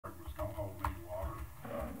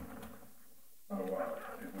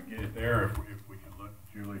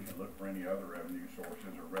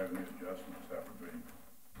changes or revenue adjustments, that would be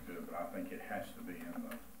good, but I think it has to be in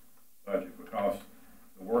the budget because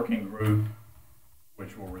the working group,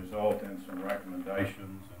 which will result in some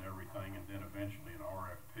recommendations and everything, and then eventually an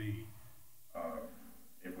RFP,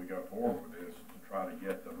 if we go forward with this, to try to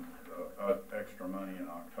get the extra money in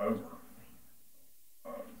October,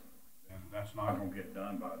 and that's not going to get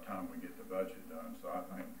done by the time we get the budget done. So I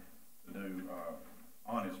think to do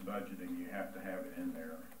honest budgeting, you have to have it in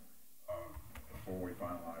there before we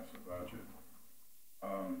finalize the budget.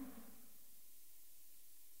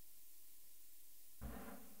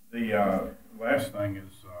 The last thing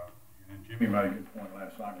is, and Jimmy made a good point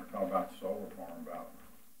last night. We were talking about the solar farm, about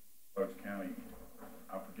Stokes County.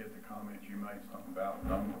 I forget the comment you made, something about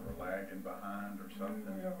numbers were lagging behind or something.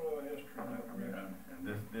 We have a little history in that direction. And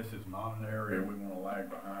this is not an area we want to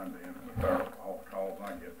lag behind in with all the calls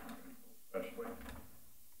I get from people, especially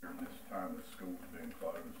during this time that school's been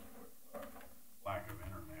closed with lack of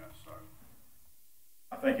internet. So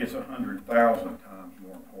I think it's 100,000 times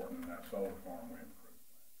more important than that solar farm we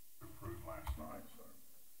approved last night. So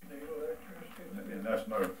and that's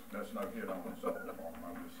no hit on the solar farm.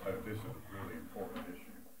 I'm just saying this is a really important issue.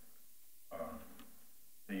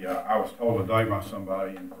 I was told today by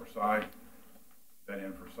somebody in Forsyth that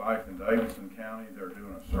in Forsyth and Davidson County, they're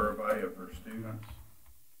doing a survey of their students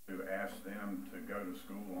to ask them to go to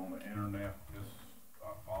school on the internet this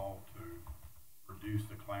fall to reduce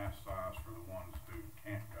the class size for the ones who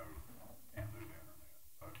can't do the internet.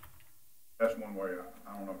 So that's one way. I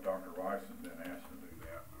don't know if Dr. Rice has been asked to do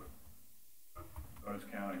that, but those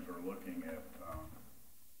counties are looking at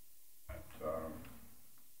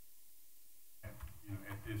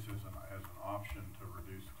this as an option to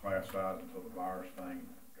reduce the class size until the virus thing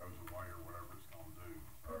goes away or whatever it's going to do.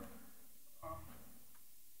 So,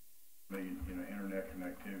 internet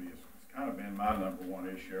connectivity has kind of been my #1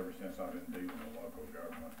 issue ever since I've been dealing with local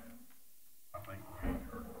government, and I think we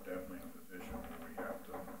are definitely in a position where we have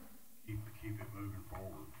to keep it moving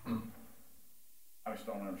forward. I just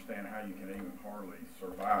don't understand how you can even hardly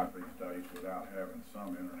survive these days without having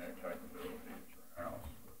some internet capability at your house.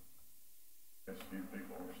 But I guess few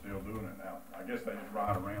people are still doing it now. I guess they just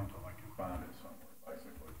ride around until they can find it somewhere,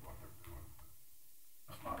 basically, is what they're doing.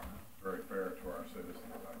 That's not very fair to our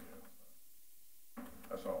citizens, I guess.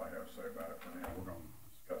 So that's all I have to say about it for now. We're going to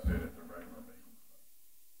discuss it at the regular meeting.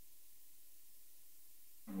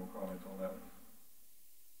 Any more comments on that?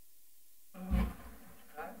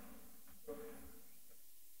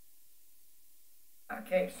 I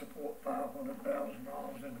can't support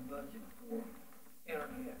 $500,000 in the budget for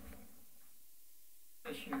internet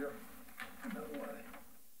this year. No way.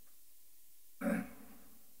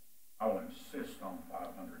 I will insist on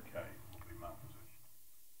 500K will be my position.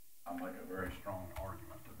 I'll make a very strong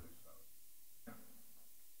argument to do so.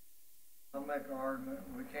 I'll make an argument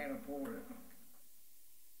we can't afford it.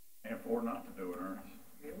 Can't afford not to do it, Ernest.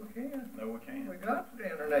 Yeah, we can. No, we can't. We got the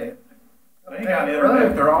internet. They ain't got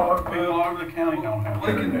internet. They're all over, people all over the county don't have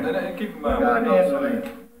internet. Keep in mind,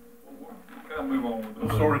 We'll move on with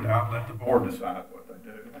We'll sort it out. Let the board decide what they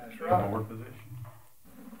do. That's It's right. a board position.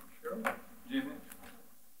 Sure. Jimmy?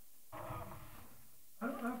 I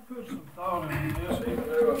put some thought into this, even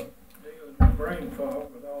though I'm dealing with brain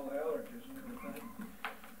fog with all the allergies and everything.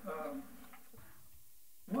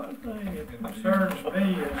 One thing that concerns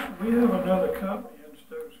me is we have another company in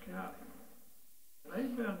Stokes County.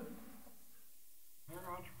 They're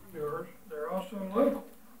entrepreneurs. They're also local.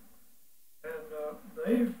 And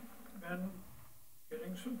they've been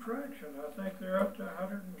getting some traction. I think they're up to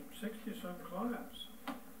 160 some clients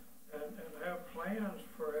and have plans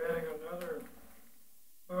for adding another,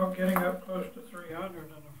 well, getting up close to 300 in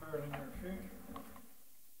the fairly near future.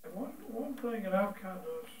 And one thing that I've kind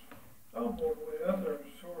of stumbled with, or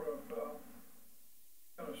sort of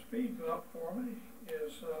kind of speed up for me,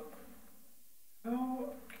 is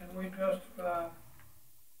how can we justify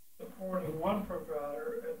supporting one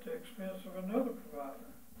provider at the expense of another provider?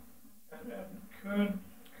 And could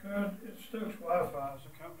it's Stokes Wi-Fi is the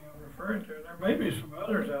company I'm referring to, and there may be some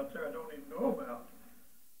others out there I don't even know about.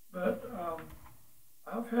 But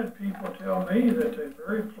I've had people tell me that they're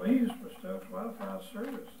very pleased with Stokes Wi-Fi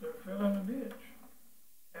service. They're filling a niche.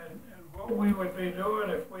 And what we would be doing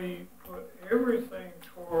if we put everything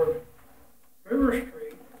toward River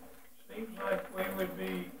Street, seems like we would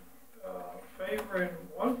be favoring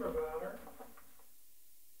one provider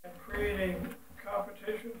and creating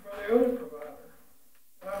competition for the other provider.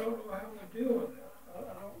 And I don't know how we deal with that. I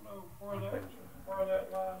don't know where that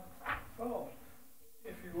line falls.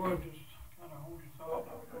 If you would, just kind of hold your thought,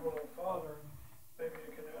 and I'll go a little farther, and maybe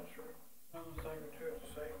you can answer another thing or two at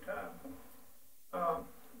the same time.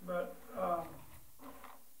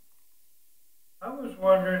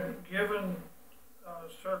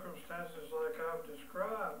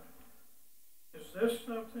 this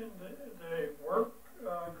something that the work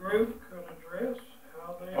group could address?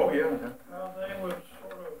 How they Oh, yeah. how they would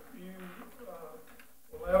sort of view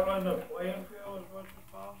leveling the playing field as much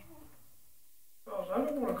as possible? Because I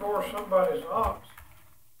don't want to coerce somebody's ox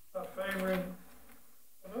by favoring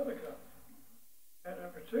another company. And in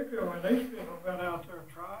particular, when these people have been out there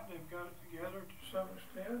trying, they've got it together to some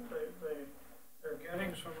extent. They're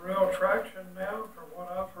getting some real traction now from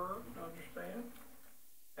what I've heard and understand.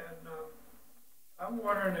 And I'm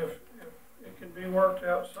wondering if it can be worked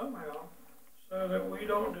out somehow so that we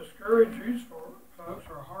don't discourage these folks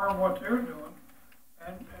or harm what they're doing.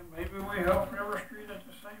 And maybe we help River Street at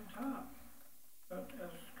the same time. But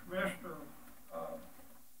as Commissioner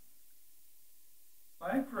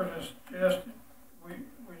Langford has suggested,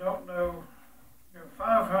 we don't know,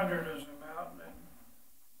 500 is the mountain, and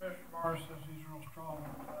Mr. Morris says he's real strong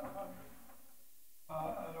on 500.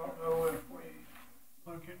 I don't know if we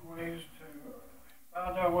look at ways to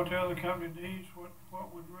find out what the other company needs,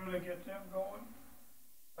 what would really get them going,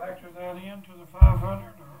 factor that into the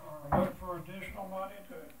 500, or look for additional money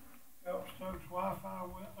to help Stokes Wi-Fi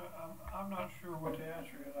with. I'm not sure what the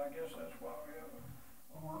answer is. I guess that's why we have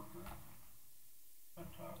a work group. But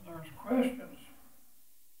there's questions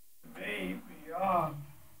to be beyond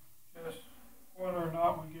just whether or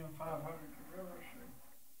not we give 500 to River Street.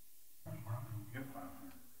 We're not going to give 500.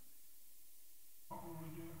 What will we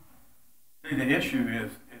do? See, the issue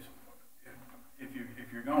is if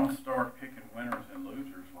you're going to start picking winners and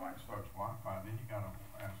losers like Stokes Wi-Fi, then you got to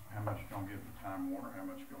ask how much you're going to give to Time Warner, how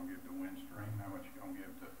much you're going to give to Windstream, how much you're going to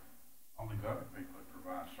give to all these other people that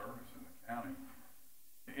provide service in the county.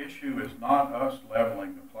 The issue is not us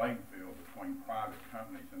leveling the playing field between private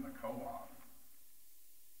companies and the co-op.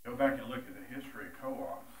 Go back and look at the history of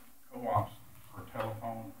co-ops. Co-ops for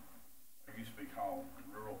telephone, they used to be called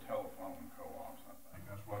rural telephone co-ops, I think.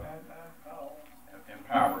 That's what and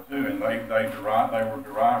power too. And they were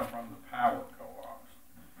derived from the power co-ops.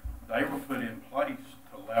 They were put in place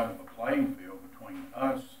to level the playing field between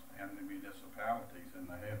us and the municipalities in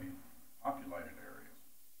the heavy populated areas.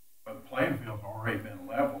 But the playing field's already been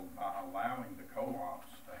leveled by allowing the co-ops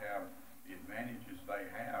to have the advantages they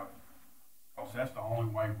have, because that's the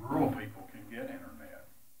only way rural people can get internet.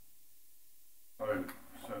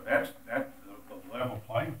 So that's the level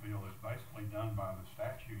playing field is basically done by the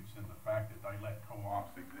statutes and the fact that they let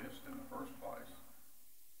co-ops exist in the first place.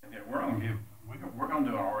 And then we're going to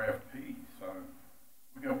do an RFP. So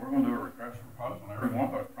we're going to do a request for proposal, and every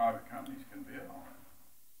one of those private companies can bid on it.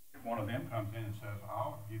 If one of them comes in and says,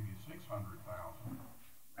 "I'll give you $600,000,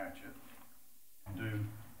 match it,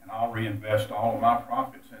 and I'll reinvest all of my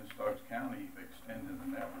profits in Stokes County, extending the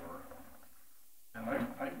network," and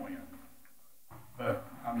they win. But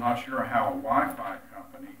I'm not sure how a Wi-Fi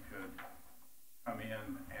company could come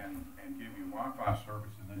in and give you Wi-Fi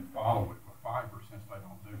service and then follow it with fiber, since they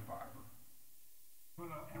don't do fiber.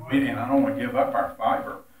 And I don't want to give up our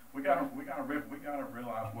fiber. We got to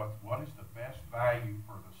realize what is the best value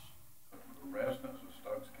for the residents of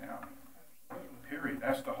Stokes County. Period.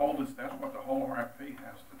 That's what the whole RFP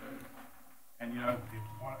has to do. And how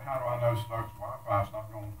do I know Stokes Wi-Fi is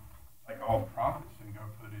not going to take all the profits and go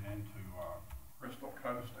put it into Crystal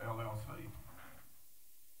Coast LLC?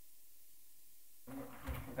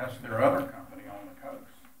 That's their other company on the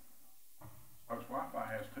coast. Stokes Wi-Fi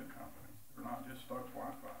has two companies. They're not just Stokes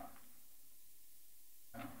Wi-Fi.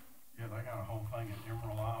 Yeah, they got a whole thing at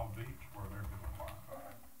Emerald Isle Beach where they're doing Wi-Fi.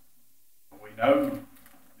 But we know,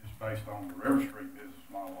 just based on the River Street business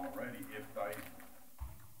model already, if they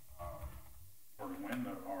were to win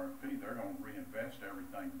the RFP, they're going to reinvest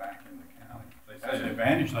everything back in the county. That's the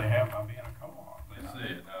advantage they have by being a co-op. They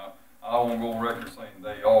said. Now, I don't want to go on record saying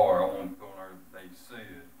they are. I want to go on there. They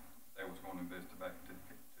said they was going to invest it back to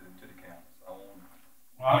the county. So I want.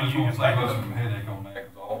 Well, I mean, you can save us some headache on that,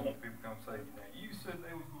 because I don't want people to come say, you said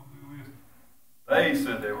they was going to do this. They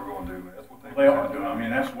said they were going to do it. That's what they are doing. I mean,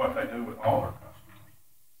 that's what they do with all their customers.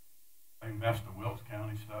 They invest the Wilkes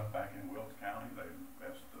County stuff back in Wilkes County. They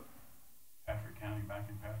invest the Patrick County back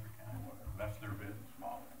in Patrick County. Whatever. That's their business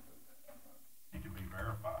model. It can be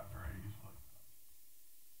verified very easily.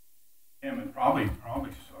 And probably,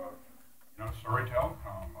 Surrey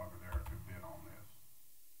Telecom over there could bid on this.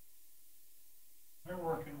 They're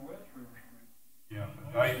working with River Street. Yeah,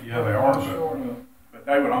 they are. But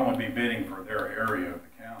they would only be bidding for their area of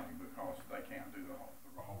the county, because they can't do the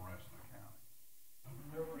whole rest of the county.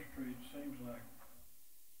 River Street seems like,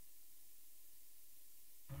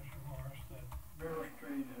 Mr. Morris, that River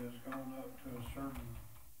Street has gone up to a certain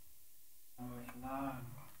line.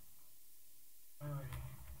 Very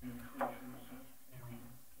increases.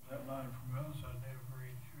 That line from the other side, they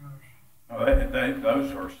agree to yours. No,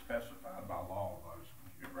 those are specified by law, those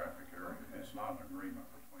geographic areas. It's not an agreement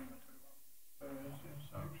between the two.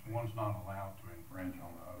 So one's not allowed to infringe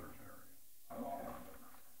on the other's area by law.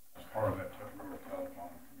 As part of that rural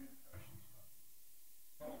telephone communications.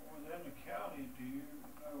 Well, within the county, do you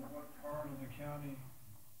know what part of the county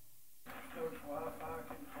Stokes Wi-Fi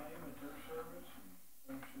can claim at their service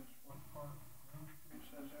versus what part Grove Street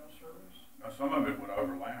says they'll service? Now, some of it would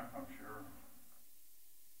overlap, I'm sure.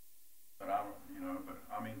 But I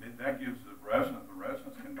mean, that gives the residents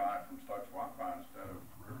can buy it from Stokes Wi-Fi instead of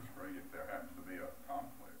River Street if there happens to be a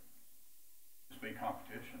conflict. Just be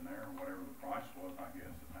competition there, or whatever the price was, I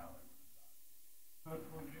guess, is how they would decide. But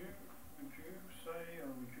would you say, or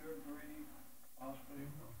would you agree, possibly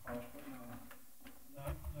or possibly not,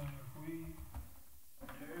 that if we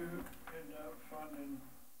do end up funding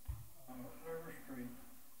River Street,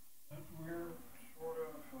 that we're sort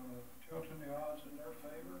of tilting the odds in their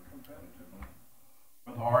favor competitively?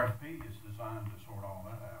 But the RFP is designed to sort all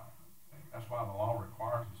that out. That's why the law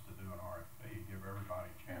requires us to do an RFP, give everybody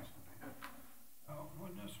a chance to bid.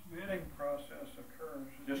 When this bidding process occurs,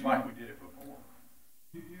 Just like we did it before.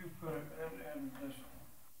 you put it in this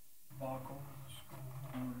debacle with the school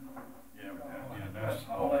board. That's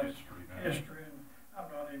all history. History, and I'm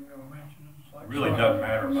not even going to mention it. It's like It really doesn't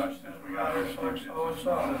matter much since we got it's like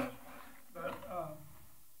solid. But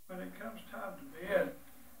when it comes time to bid,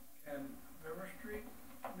 can River Street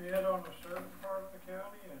bid on a certain part of the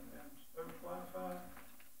county and Stokes Wi-Fi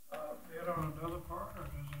bid on another part, or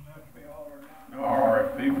does it have to be all or none? No, our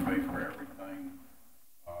RFP would be for everything,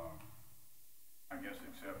 I guess,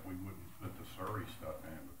 except we wouldn't put the Surrey stuff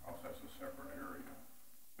in because that's a separate area.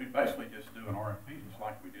 We'd basically just do an RFP just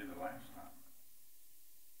like we did the last time.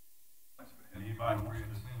 Anybody wants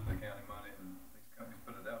to spend the county money and these companies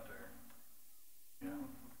put it out there. Yeah.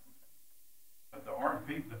 But the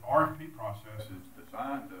RFP process is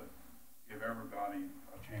designed to give everybody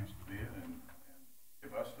a chance to bid and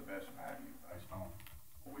give us the best value based on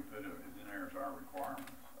what we put in there as our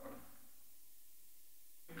requirements. So,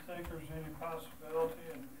 Do you think there's any possibility,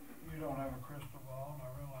 and you don't have a crystal ball, and I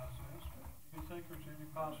realize this, but do you think there's any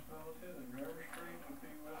possibility that River Street would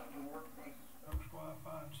be willing to work with Stokes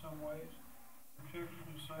Wi-Fi in some ways?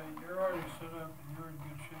 Particularly to say, you're already set up and you're in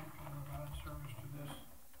good shape to provide service to this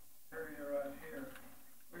area right here.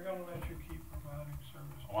 We're going to let you keep providing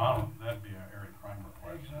service. well, that'd be an Eric Kramer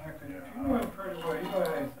question. Exactly. Yeah. You know it pretty well. You know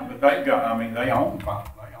anything. But they own five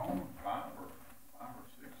or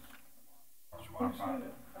six Wi-Fi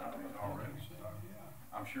companies already. So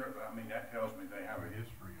I'm sure, that tells me they have a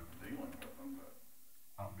history of dealing with them, but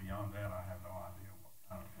beyond that, I have no idea what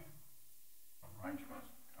kind of arrangements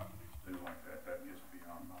companies do like that. That gets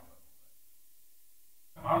beyond my level.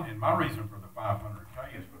 And my reason for the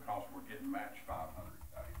 500K is because we're getting matched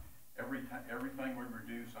 500K. Everything we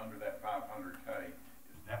reduce under that 500K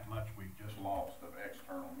is that much we've just lost of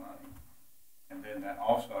external money. And then that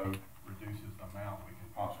also reduces the amount we can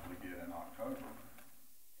possibly get in October.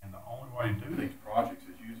 And the only way to do these projects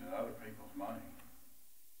is using other people's money.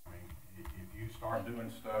 I mean, if you start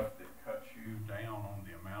doing stuff that cuts you down on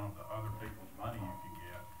the amount of the other people's money you can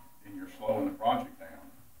get, then you're slowing the project down.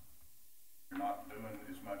 You're not doing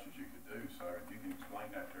as much as you could do. So if you can explain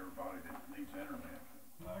that to everybody that needs internet.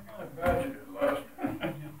 I got a budget list.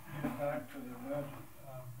 Get back to the budget.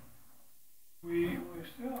 We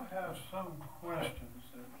still have some questions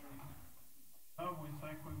that we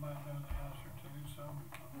think we might know the answer to. Some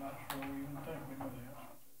I'm not sure we even think we know the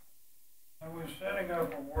answer to. And we're setting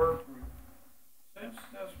up a work group. Since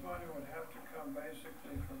this money would have to come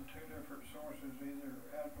basically from two different sources, either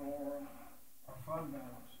ad valorem or fund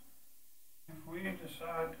balance. If we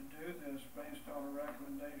decide to do this based on a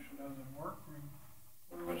recommendation of the work group,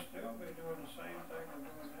 we would still be doing the same thing we're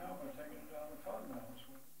doing now by taking it out of the fund balance.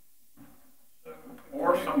 So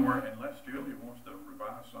Or somewhere, unless Julia wants to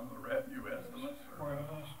revise some of the revenue estimates. Well,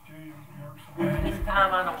 unless Julia can work some magic. This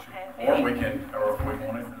time I don't have Or any. or if we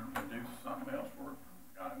wanted to reduce something else we're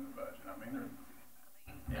got in the budget. I mean,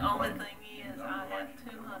 The only thing is, I have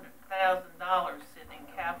 $200,000 sitting in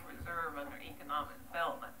capital reserve under economic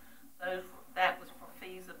development. That was for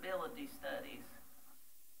feasibility studies.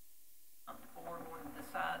 If the board wanted to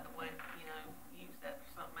decide the way, use that for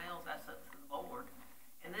something else, that's up to the board.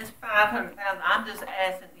 And this $500,000, I'm just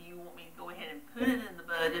asking, do you want me to go ahead and put it in the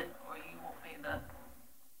budget, or you want me to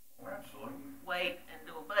absolutely. wait and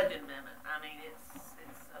do a budget amendment? I mean, it's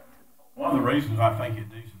up to the board. One of the reasons I think it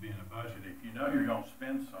needs to be in the budget, if you know you're going to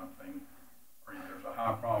spend something, or there's a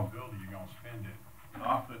high probability you're going to spend it,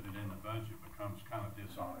 not putting it in the budget becomes kind of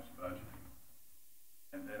dishonest budgeting.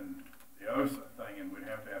 And then The other thing, and we'd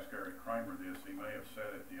have to ask Eric Kramer this, he may have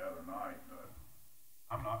said it the other night, but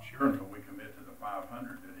I'm not sure until we commit to the 500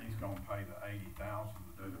 that he's gonna pay the 80,000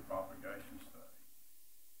 to do the propagation study.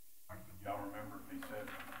 Y'all remember if he said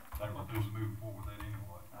They were just moving forward with that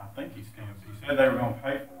anyway. I think he said they were gonna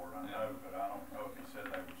pay for it, I know, but I don't know if he said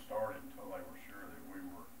they would start it until they were sure that we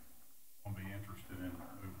were gonna be interested in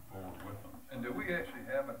moving forward with them. And do we actually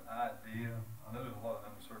have an idea, I know there's a lot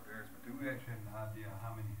of underserved areas, but do we actually have an idea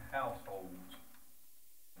how many households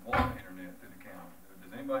want internet through the county?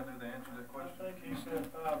 Does anybody know the answer to that I question? think he said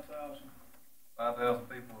 5,000. 5,000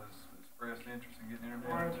 people has expressed interest in getting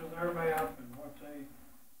According internet? to their map and what they've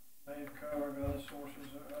covered, other sources,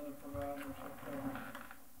 other providers have covered.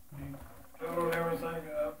 I mean, totaled everything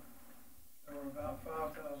up, there were about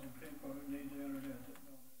 5,000 people who need the internet that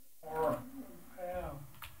don't have, or have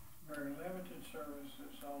very limited service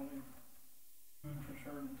that's only good for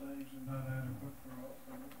certain things and not adequate for all,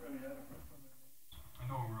 really adequate for them. I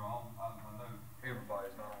know we're on, I know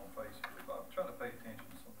everybody's not on Facebook, but I'm trying to pay attention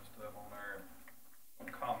to some of the stuff on there. I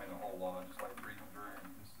don't comment a whole lot, I just like reading through and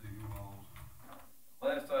to see who knows.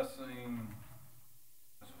 Last I seen,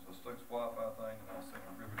 this was a Stokes Wi-Fi thing, and I seen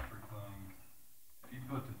a River Street thing. If you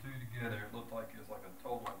put the two together, it looked like it's like a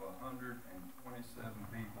total of 127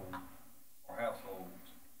 people or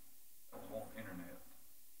households that was wanting internet.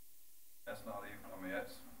 That's not even, I mean,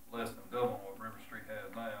 that's less than double what River Street has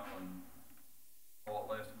now, and well,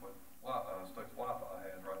 less than what Stokes Wi-Fi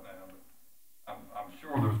has right now. But I'm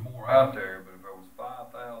sure there's more out there, but if there was 5,000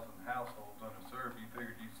 households underserved, you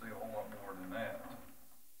figured you'd see a whole lot more than that.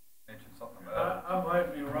 Mention something about it. I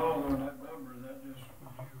might be wrong on that number, that just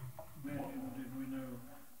was you mentioned, did we know,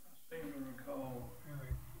 I seem to recall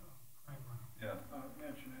Eric Kramer Yeah.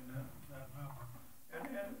 mentioning that number.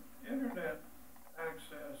 And internet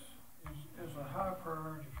access is a high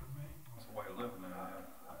priority for me. That's the way of living now.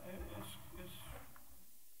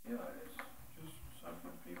 It's just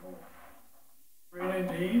something people really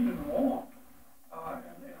need and want.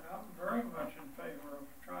 And I'm very much in favor of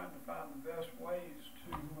trying to find the best ways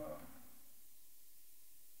to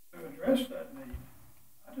address that need.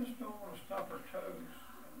 I just don't want to stop our toes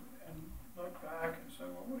and look back and say,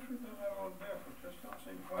 well, we should do that a little different. This don't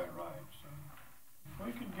seem quite right. So if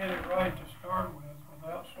we can get it right to start with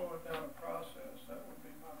without slowing down the process, that would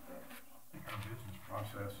be my preference. I think our business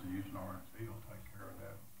process of using RFP will take care of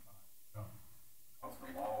that. Because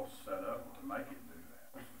the law's set up to make it do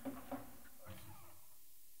that.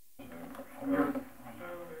 So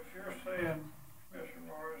if you're saying, Mr.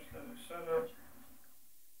 Morris, that it's set up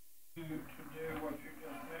to do what you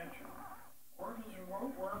just mentioned, where does the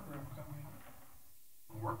work group come in?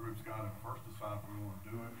 The work group's got to first decide if we want to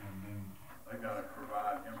do it, and then they've got to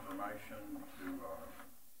provide information to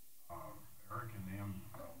Eric and them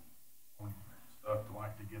on stuff to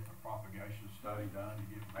like to get the propagation study done, to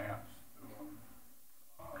get maps to them,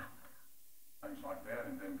 things like that,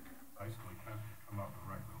 and then basically come up with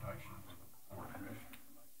recommendations to the board commission to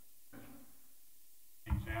make a decision.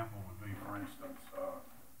 An example would be, for instance,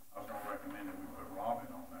 I was going to recommend that we put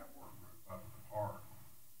Robin on that work group up at the park.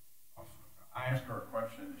 I asked her a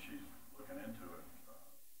question, and she's looking into it.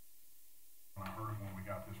 When I heard when we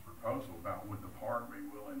got this proposal about would the park be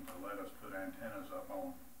willing to let us put antennas up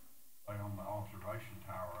on, say, on the observation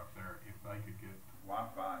tower up there if they could get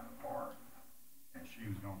Wi-Fi in the park. And she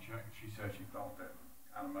was going to check it. She said she thought that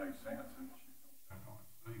kind of made sense, and she's going to check on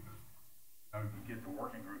it. See, but you get the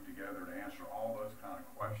working group together to answer all those kind of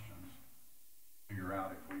questions, figure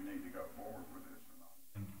out if we need to go forward with this or not.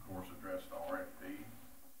 And of course, address the RFP.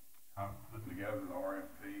 Put together the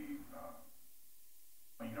RFP,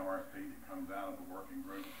 clean RFP that comes out of the working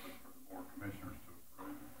group for the board commissioners to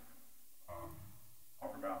approve.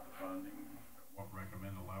 Talk about the funding,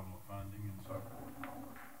 recommend the level of funding, and so forth, and all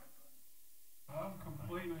that kind of thing. I'm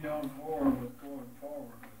completely on board with going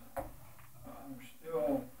forward with it. I'm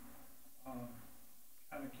still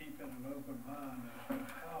kind of keeping an open mind as to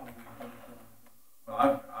how we go forward.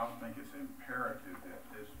 Well, I think it's imperative that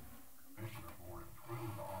this commissioner board approve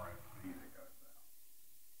the RFP that goes out.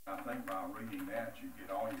 I think by reading that, you get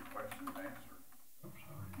all your questions answered. Oops,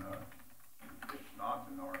 If it's not,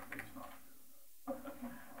 then the RFP's not good enough.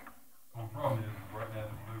 Well, the problem is, right now,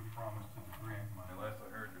 there's no promise to the grant money. Last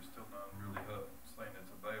I heard, there's still none really saying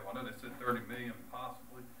it's available. I know they said 30 million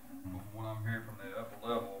possibly, but from what I'm hearing from the upper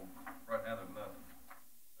level, right now there's nothing.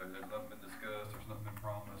 There's nothing been discussed, there's nothing been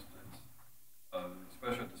promised. It's,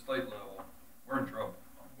 especially at the state level, we're in trouble.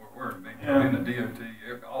 We're in big trouble. In the DOT,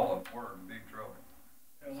 all of them, we're in big trouble.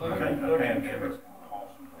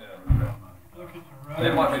 look at the road.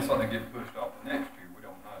 It might be something that gets pushed off the next year, we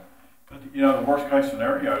don't know. But, you know, the worst case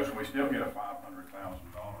scenario is we still get a $500,000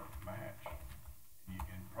 match.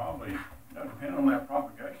 depending on that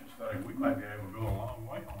propagation study, we may be able to go a long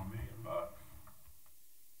way on $1 million.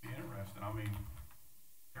 Be interesting. I mean,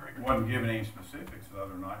 Eric wasn't giving any specifics the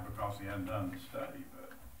other night because he hadn't done the study,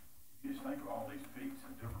 but you just think of all these peaks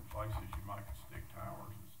in different places you might could stick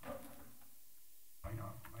towers and stuff. May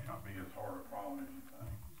not be as hard a problem as you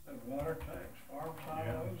think. The water tanks, farm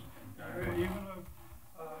Yeah. silos, even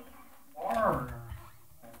a bar,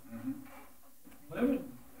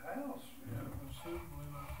 living house, Yeah. was suitably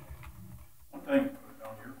located. One thing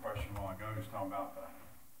on your question a while ago is talking about the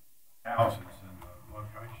houses and the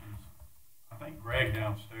locations. I think Greg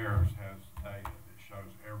downstairs has data that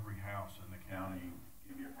shows every house in the county,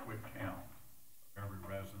 give you a quick count of every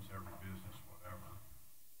residence, every business, whatever.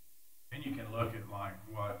 Then you can look at like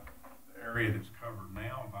what the area that's covered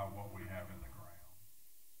now by what we have in the ground.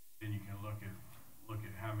 Then you can look at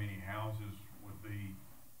how many houses would be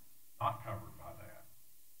not covered by that.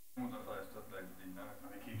 When was that last updated, do you know?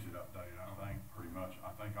 And it keeps it updated, I think, pretty much.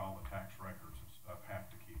 I think all the tax records and stuff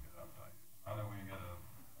have to keep it updated. I know when you got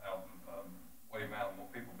Wade Mountain, more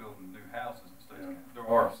people building new houses and stuff. Yeah. There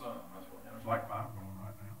are some, that's what. There's like 5 going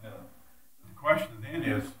right now. Yeah. The question then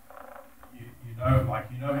is, you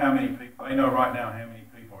know how many people, they know right now how many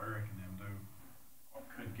people Eric and them do, or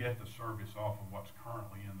could get the service off of what's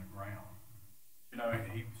currently in the ground. You know,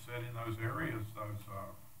 he said in those areas, those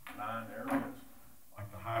 9 areas, like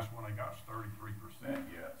the highest one they got is 33%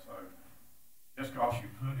 yet. So just because you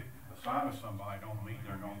put it beside of somebody don't mean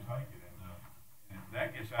they're going to take it. And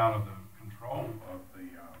that gets out of the control of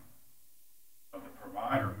the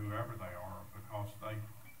provider, whoever they are, because I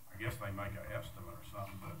guess they make an estimate or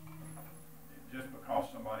something, but just because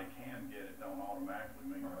somebody can get it don't automatically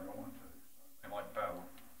mean they're going to. And like power.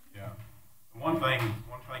 Yeah. One thing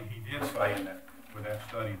he did say in that, with that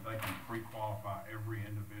study, they can pre-qualify every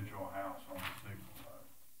individual house on the signal side.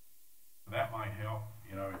 So that might help,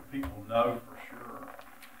 you know, if people know for sure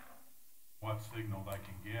what signal they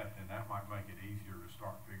can get, then that might make it easier to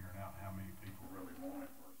start figuring out how many people really want it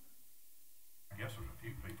versus, I guess there's a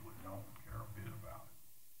few people that don't care a bit about it.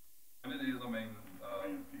 And it is, I mean, A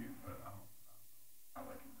few, but I don't know how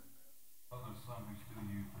they can do that. well, there's some who still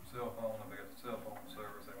use their cell phone, and they got the cell phone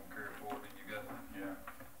service, they don't care for it, and you got,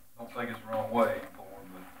 don't take it the wrong way for them,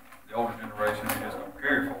 but the older generation, they just don't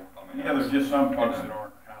care for it. I mean, Yeah, there's just some folks that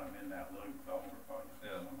aren't kind of in that loop, the older folks.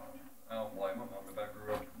 Yeah, I don't blame them. I mean, I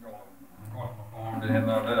grew up growing up on a farm, didn't have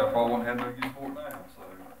none of that. I probably wouldn't have no use for it now, so.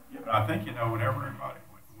 Yeah, but I think, you know, when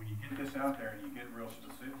you get this out there and you get real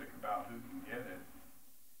specific about who can get it,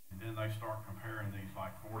 and then they start comparing these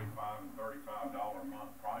like $45 and $35 a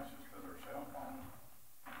month prices to their cell phones,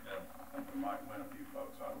 Yeah. I think we might win a few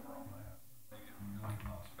folks over on that. I think if you look at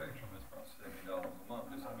my spectrum, it's about $70 a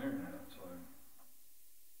month just on internet, so.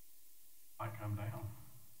 Might come down.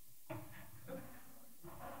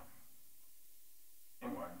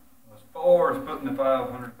 Anyway. As far as putting the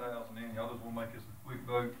 500,000 in, y'all just wanna make this a quick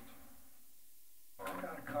vote? I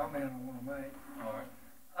got a comment I want to make. All right.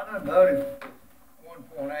 I done voted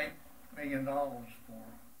 $1.8 million for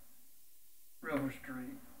River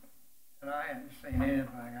Street, and I hadn't seen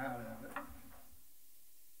anything out of it.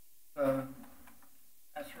 So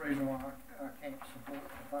that's the reason why I can't support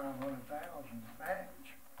the 500,000 match.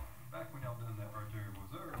 Back when y'all done that right there,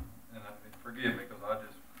 was there, and forgive me, cause I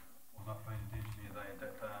just was not paying attention to anything at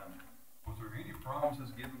that time. Was there any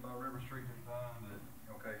promises given by River Street at the time that,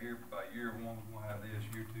 okay, here by year 1 we're gonna have this,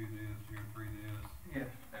 year 2 this, year 3 this? Yes.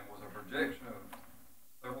 And was a projection of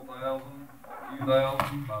several thousand, a few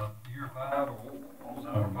thousand by year 5 or what?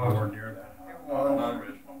 Also, nowhere near that high. It was. The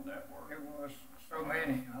original network. It was so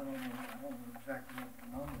many, I don't know exactly what the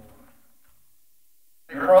number was.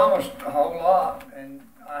 They promised a whole lot, and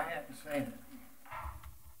I hadn't seen it.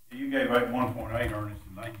 You gave 1.8 earnest,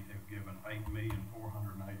 and they have given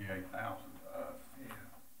 8,488,000 to us. Yeah.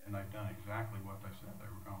 And they've done exactly what they said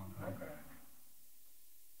they were going to do. Okay.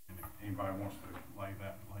 And if anybody wants to lay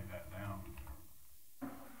that down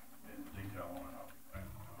in detail on it, I'll be glad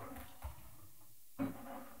to do it.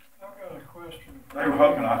 I've got a question. They were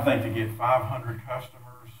hoping, I think, to get 500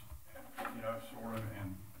 customers, and, you know, sort of,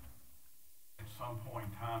 and at some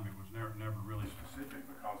point in time, it was never really specific,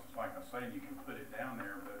 because it's like I say, you can put it down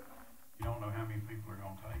there, but you don't know how many people are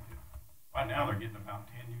going to take it. Right now, they're getting about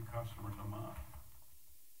 10 new customers a month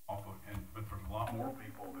off of, but there's a lot more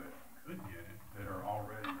people that could get it that are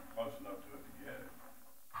already close enough to it to get it.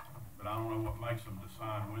 But I don't know what makes them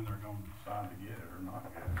decide when they're going to decide to get it or not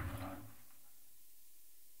get it. You know?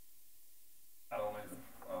 I don't either.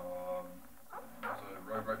 There's a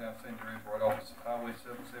road right down St. Louis, right off Highway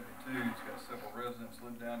 772. It's got several residents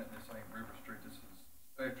live down it. This ain't River Street. This is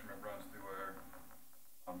Spectrum that runs through there.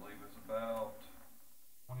 I believe it's about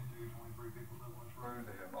 22, 23 people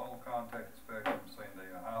contacted Spectrum saying they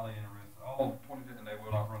are highly interested, all 20, and they will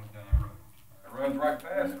not run it down that road. It runs right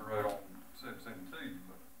past the road on 772,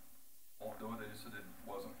 but won't do it. They just said it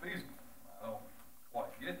wasn't feasible. I don't quite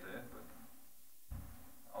get that, but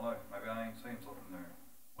I don't know. Maybe I ain't seen something there.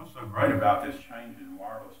 What's so great about this change in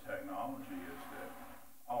wireless technology is that,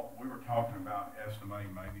 we were talking about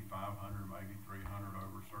estimating maybe 500, maybe 300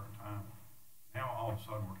 over a certain time. Now all of a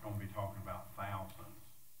sudden we're going to be talking about thousands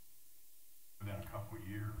within a couple of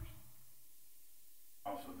years.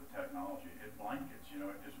 Also the technology, it blankets, it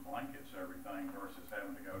just blankets everything versus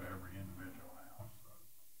having to go to every individual house.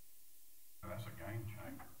 So that's a game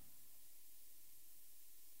changer.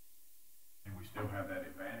 And we still have that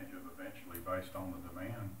advantage of eventually, based on the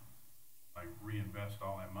demand, they reinvest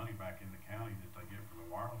all that money back in the county that they get from the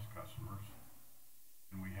wireless customers.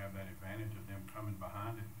 And we have that advantage of them coming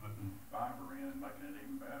behind it and putting fiber in and making it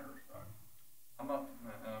even better. So I'm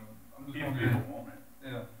just if going to people want it.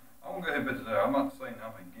 Yeah, I'm going to go ahead and put it there. I'm not saying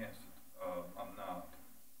I'm against it. I'm not.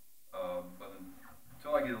 But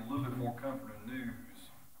until I get a little bit more comforting news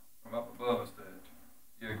from up above us that,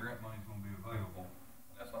 yeah, grant money's going to be available,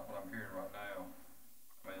 and that's not what I'm hearing right now.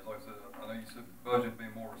 I mean, like I said, I know you said the budget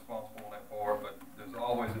being more responsible on that part, but there's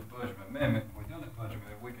always a budget amendment. If we do that budget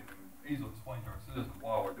amendment, we can easily explain to our citizens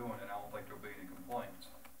why we're doing it. I don't think there'll be any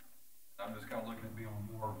complaints. I'm just kind of looking at being on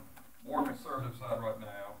the more conservative side right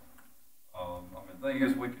now. I mean, the thing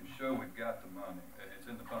is, we can show we've got the money. It's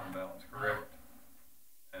in the fund balance, correct?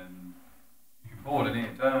 And you can pull it at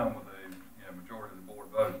any time with a majority of the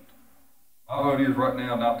board vote. My vote is right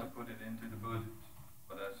now not to put it into the budget,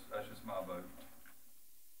 but that's just my vote.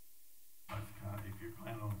 That's kind of, if you're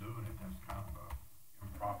planning on doing it, that's kind of a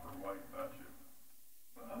improper way to budget.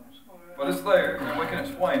 But it's there, and we can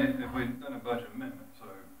explain it if we've done a budget amendment. So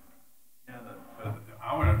yeah,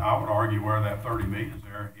 I would argue where that 30 million is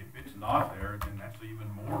there. If it's not there, then that's even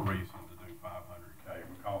more reason to do 500K,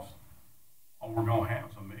 because all we're gonna have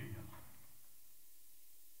is $1 million.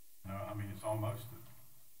 I mean, it's almost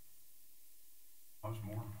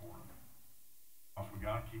more important. Because we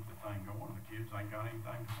gotta keep the thing going. The kids ain't got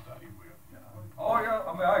anything to study with. oh yeah,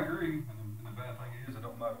 I mean, I agree. And the bad thing is, it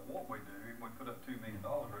don't matter what we do. If we put up $2 million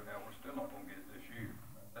right now, we're still not gonna get it this year.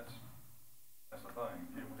 That's the thing.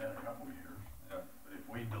 Yeah, within a couple of years. Yeah. But if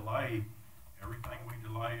we delay, everything we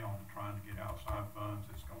delay on trying to get outside funds,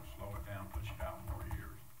 it's gonna slow it down, push it out more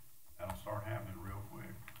years. That'll start happening real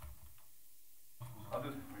quick.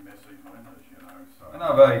 We miss these windows, so. And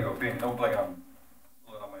I value your opinion. Don't think I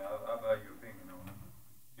value your opinion on it.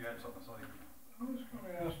 You had something to say? I was going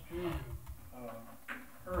to ask Julia,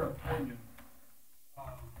 her opinion.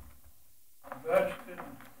 Budgeted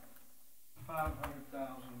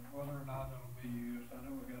 $500,000, whether or not it'll be used. I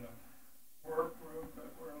know we got a work group that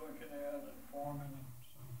we're looking at and forming, and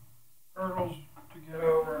some hurdles to get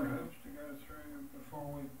over and hoops to go through before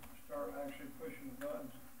we start actually pushing the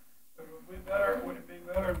buttons. But would it be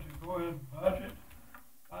better to go ahead and budget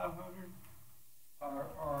 500,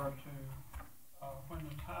 or to when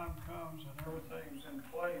the time comes and everything's in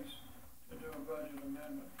place to do a budget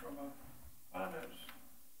amendment from a finance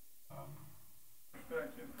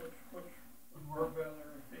perspective, which would work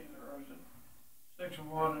better if either, or is it 6 of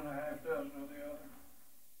one and a half dozen of the other?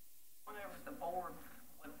 Whatever the board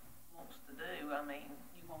wants to do. I mean,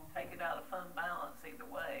 you want to take it out of fund balance either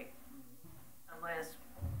way, unless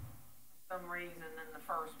for some reason in the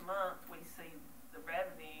first month we see the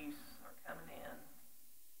revenues are coming in.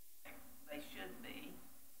 They should be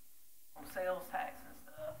on sales tax and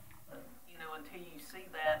stuff, but until you see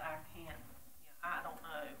that, I don't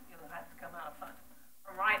know. It'll have to come out of fund.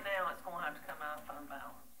 From right now, it's going to have to come out of fund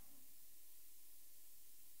balance.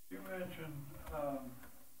 You mentioned a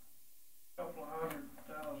couple of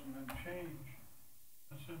 $100,000 and change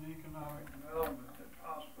that's in economic development that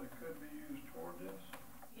possibly could be used toward this.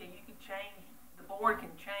 Yeah, you could change. The board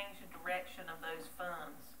can change the direction of those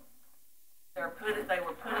funds. They were put in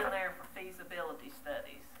there for feasibility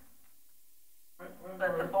studies.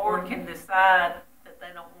 But the board can decide that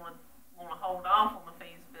they don't want to hold off on the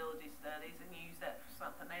feasibility studies and use that for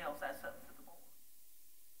something else. That's up to the board.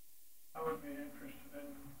 I would be interested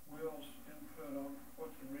in Will's input on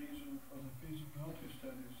what the reason for the feasibility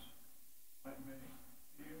studies might be.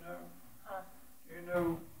 Do you know?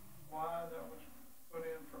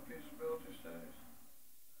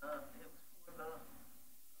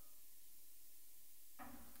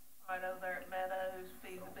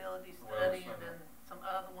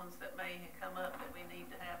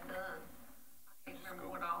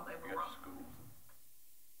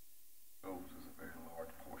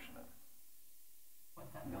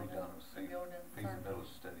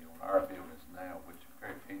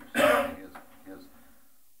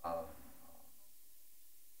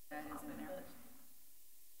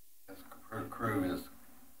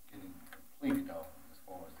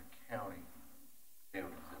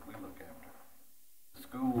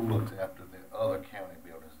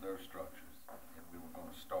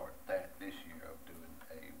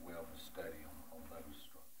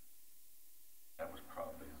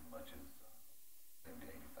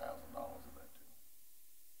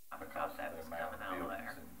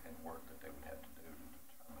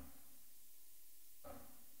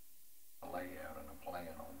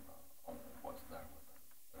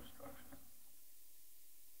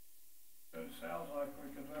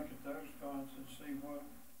 at those funds and see what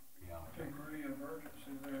degree of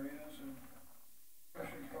urgency there is, and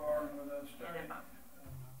pushing forward with that study.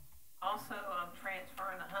 Also, I'm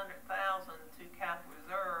transferring 100,000 to capital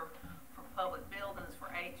reserve for public buildings for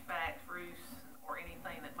HVAC, roofs, or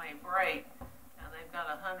anything that may break. Now, they've got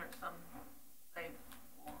 100 some, they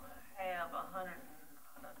will have 100,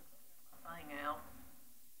 I don't get my thing out,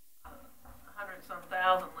 100 some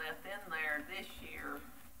thousand left in there this year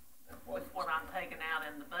with what I'm taking out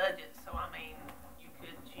in the budget. So, I mean, you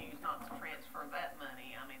could choose not to transfer that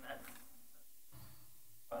money. I mean, that's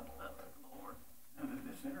up to the board.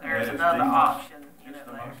 There's another option, you know, It's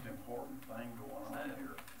the there. most important thing going on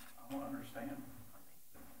here. I don't understand.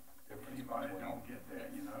 If anybody don't get that,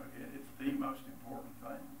 you know, it's the most important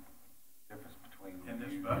thing. Difference between In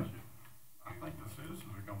this budget. I think the citizens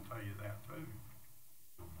are gonna tell you that too.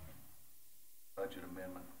 budget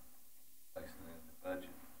amendment, placing it in the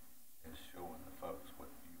budget, is showing the folks what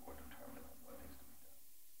you are determined on what needs to be done.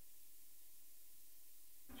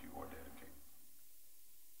 That you are dedicated.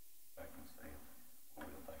 Back and saying, what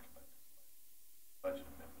we'll think about this later. Budget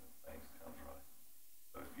amendment and things comes right.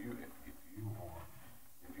 So if you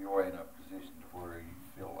are in a position to where you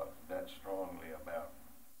feel like that strongly about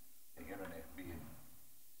the internet being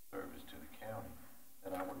service to the county,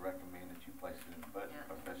 then I would recommend that you place it in the budget,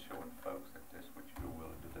 because that's showing folks that that's what you're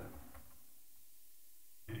willing to do.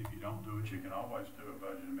 If you don't do it, you can always do a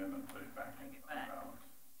budget amendment to put it back into the balance.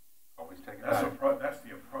 Always take it That's out. that's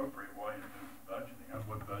the appropriate way to do budgeting. That's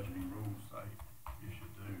what budgeting rules say you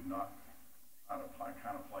should do, not try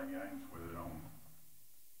to play games with it on.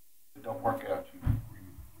 If it don't work out, you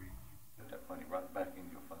put that money right back in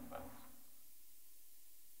your fund balance.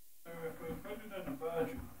 So if we put it in the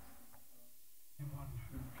budget, anyone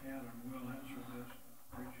who can or will answer this,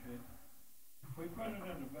 I appreciate it. If we put it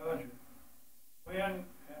in the budget, when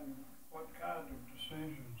and what kind of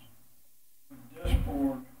decisions would this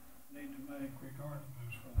board need to make regarding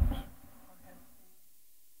those funds?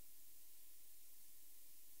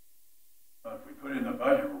 If we put it in the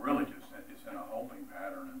budget, we're really just, it's in a holding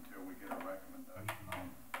pattern until we get a recommendation on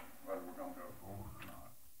whether we're gonna go forward or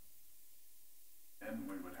not. Then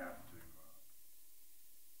we would have to,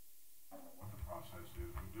 I don't know what the process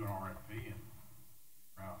is, we do an RFP and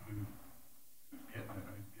figure out who's getting it,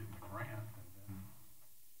 who's getting the grant, and then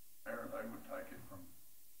there they would take it from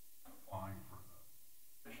applying for the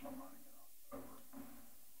additional money in October.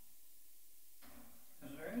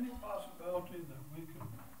 Is there any possibility that we could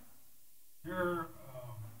hear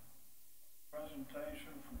presentation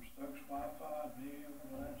from Stokes Wi-Fi, be able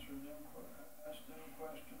to answer them, ask them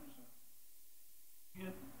questions,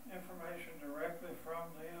 get information directly from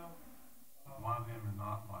them? Why them and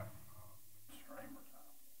not like Windstream or Time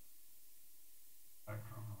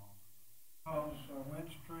Spectrum and all that? Because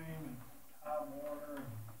Windstream and Time Warner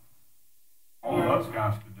and All those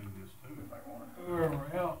guys could do this too if they wanted to. whoever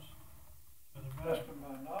else, to the best of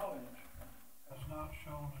my knowledge, has not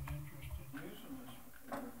shown an interest in using this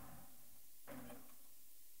particular,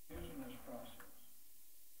 using this process.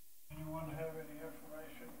 Anyone have any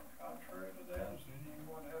information contrary to that? Does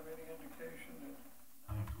anyone have any indication that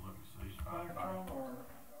I have to look and see. Spectrum or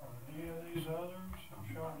any of these others have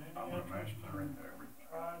shown any I would interest imagine they're in into everything.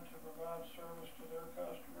 trying to provide service to their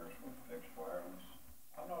customers with fixed wireless?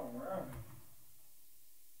 I'm not aware of it.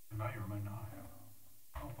 They may or may not have.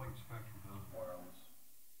 I don't think Spectrum does wireless.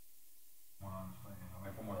 From what I understand, I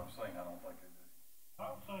mean, from what I'm saying, I don't think they do. I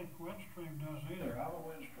don't think Windstream does either. I'm a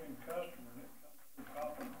Windstream customer that comes through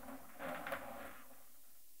Coppin.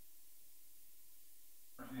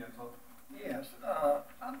 Yes, I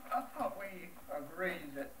thought we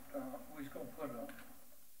agreed that, we was gonna put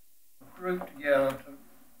a group together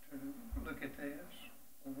to look at this,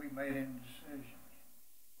 when we made any decisions.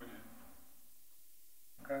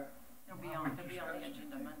 Okay? It'll be on the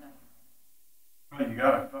agenda Monday. Well, you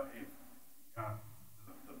gotta,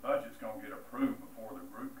 the budget's gonna get approved before the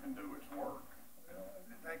group can do its work.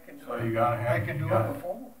 They can do So it. you gotta have. They can do you gotta- it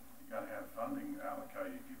before. You gotta have funding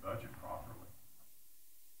allocated if you budget properly.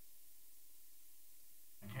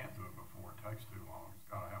 You can't do it before, it takes too long. It's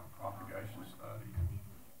gotta have a propagation study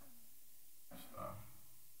and stuff.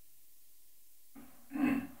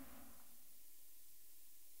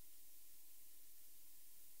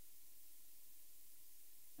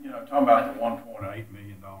 You know, talking about the $1.8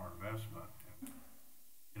 million investment, and,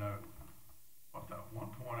 you know, what that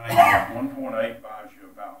 1.8 buys you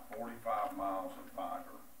about 45 miles of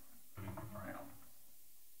fiber put in the ground.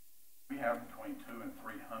 We have between 200 and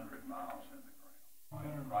 300 miles in the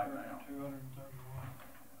ground right now. 231.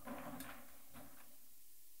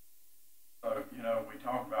 So, you know, we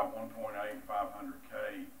talk about 1.8,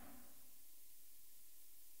 500K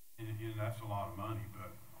that's a lot of money, but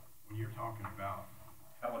when you're talking about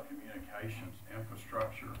telecommunications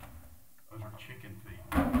infrastructure, those are chicken feed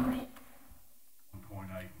numbers, 1.8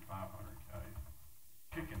 and 500K.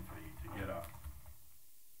 Chicken feed to get a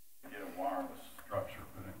wireless structure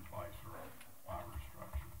put in place, or a fiber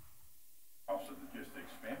structure. Also, just the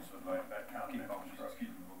expense of that kind of infrastructure.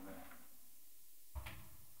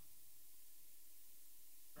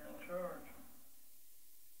 You're in charge.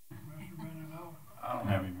 Mr. Bennett, I don't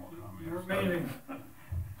have any more comments. your meeting.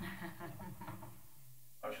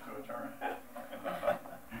 Motion to adjourn.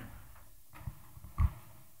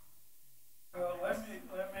 Well, let me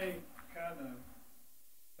kind of,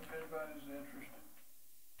 if anybody's interested,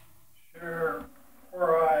 share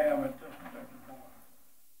where I am at this particular point.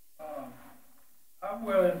 I'm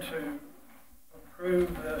willing to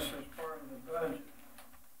approve this as part of the budget,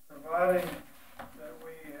 providing that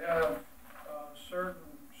we have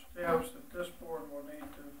certain steps that this board will need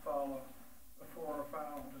to follow before a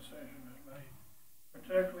final decision is made.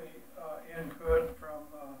 Particularly input from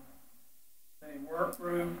the work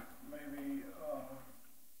group, maybe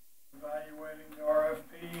evaluating the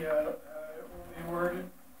RFP, how it will be worded,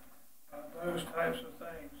 those types of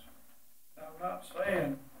things. And I'm not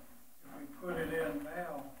saying if we put it in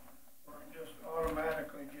now, we're just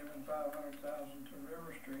automatically giving $500,000 to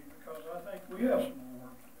River Street, because I think we have some more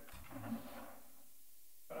work to do.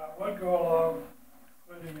 But I would go along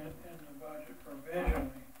putting it in the budget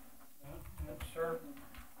provisionally, that certain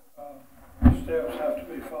steps have to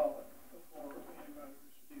be followed before anybody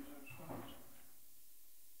receives those funds.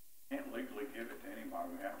 Can't legally give it to anybody,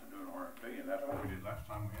 we have to do an RFP, and that's what we did last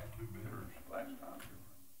time, we had 2 bidders last time.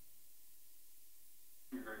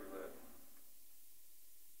 You agree with that?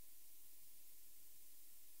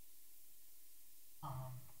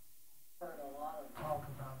 Heard a lot of talk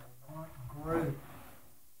about a work group.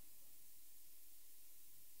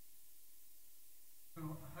 Who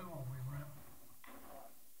are we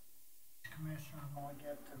commissioner going to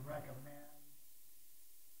get to recommend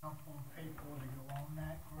a couple of people to go on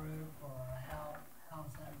that group, or how's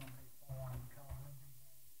that going to be formed?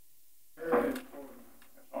 Very important.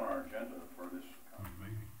 That's on our agenda for this coming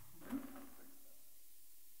meeting.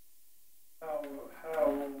 How will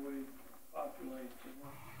we populate the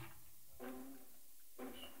work? I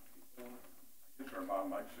guess everybody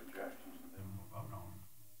makes suggestions and then we'll vote on them.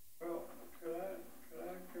 Well, could I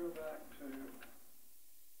go back to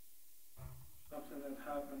something that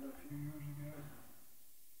happened a few years ago?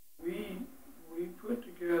 We put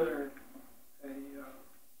together a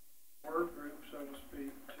work group, so to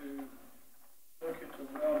speak, to look at the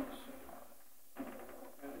wellness center.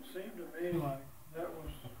 And it seemed to me like that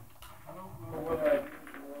was, I don't know what I'd use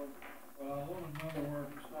the word, but I want another word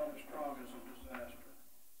that's not as strong as a disaster.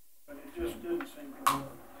 But it just didn't seem to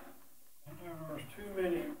work. And there was too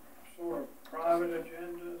many sort of private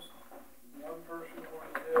agendas. One person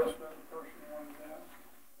wanted this, another person wanted that.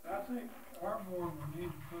 And I think our board will need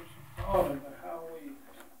to put some thought into how we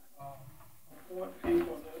appoint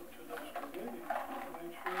people to this committee to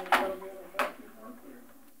make sure it's going to be an effective work group.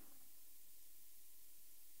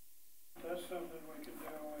 That's something we could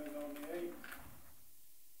deal with on the 8th.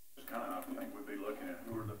 Just kind of, I think we'd be looking at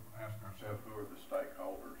asking ourselves, who are the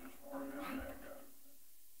stakeholders as far as that goes.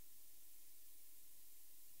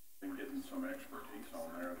 And getting some expertise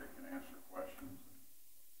on there that can answer questions.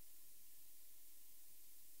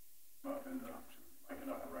 Up into making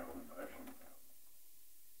up a recommendation.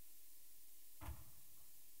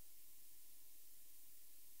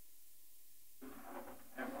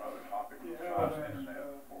 And one other topic besides the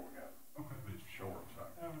internet before we got. Okay, but it's short, so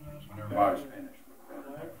when everybody's finished with that.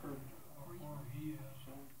 Langford, where he is,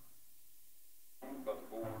 About the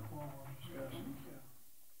board. we're discussing, Do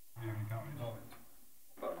you have any comments?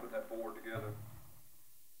 About putting that board together?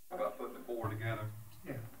 About putting the board together?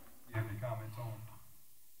 Yeah. Do you have any comments on?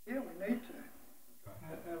 Yeah, we need to.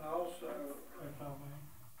 And also, if I may,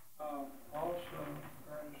 also,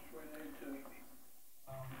 Ernest, we need to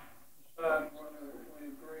decide whether we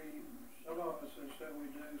agree, some of us have said we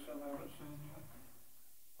do, some of us said no,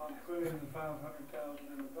 on putting the $500,000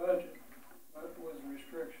 in the budget, but with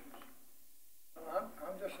restrictions.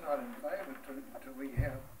 I'm just not in favor till we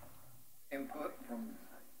have input from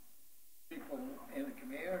people in the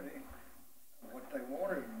community, what they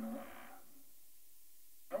wanted or not.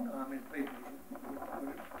 I don't know how many people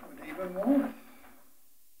would even want it.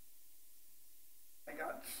 They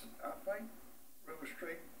got, I think, River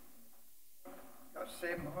Street got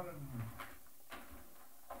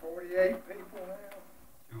 748 people now.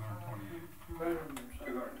 228. 200 or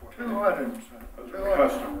so. 200 or so. Those are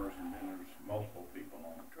customers, and then there's multiple people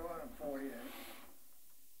on it. 248.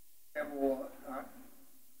 And well,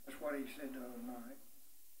 that's what he said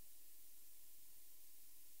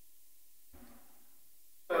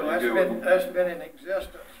That's been in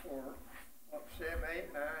existence for, what, 7,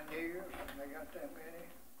 8, 9 years, and they got that many?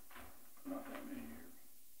 Not that many years.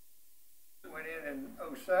 Went in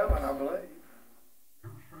 '07, I believe.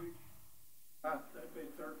 River Street? That'd be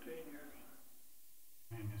 13 years.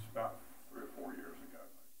 And it's about 3 or 4 years ago.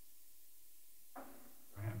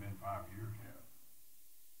 It hadn't been 5 years yet.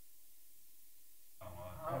 I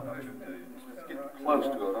don't know. It's getting close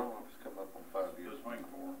to it, I don't know if it's coming up on 5 years. Between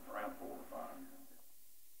around 4 or 5 years.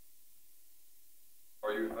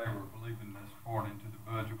 Are you in favor of leaving this part into the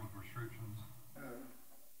budget with restrictions?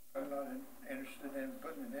 I'm not interested in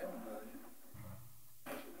putting it in the budget.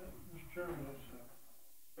 Mr. Chairman, is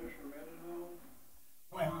Commissioner Mendenhall?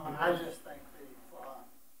 Well, I just think the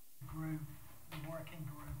group, the working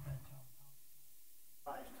group that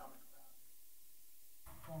Vice talked about,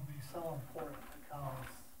 will be so important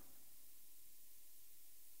because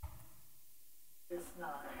it's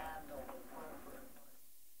not handled appropriately.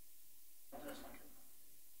 Just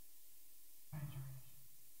major issues.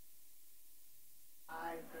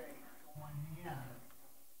 I think going in,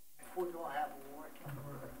 if we're going to have a working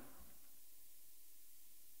group,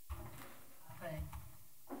 I think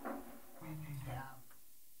we need to have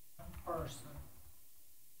one person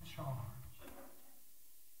in charge.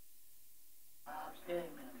 Any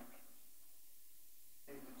members,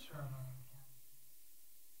 be the chairman of the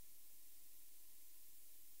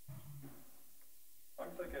county. I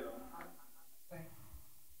can take it on. I think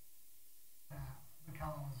that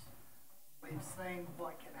because we've seen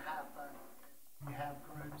what can happen if you have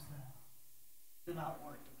groups that do not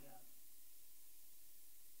work together.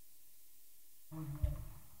 We would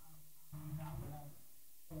not want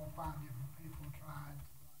 4 or 5 different people trying to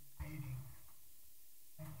run a meeting.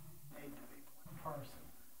 I think you need to be one person.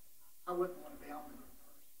 I wouldn't want to be on the group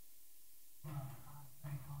person. I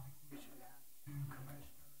think like we should have 2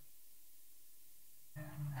 commissioners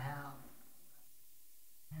and have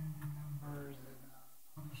community members and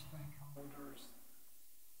other stakeholders.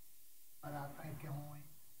 But I think only,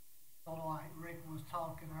 sort of like Rick was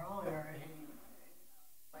talking earlier, I think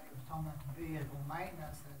he was talking about the vehicle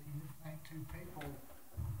maintenance, that he didn't think 2 people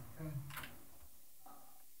could,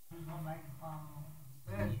 who's going to make the final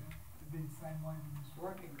decision to be the same way with this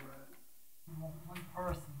working group. You want one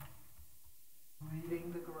person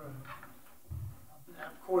leading the group, and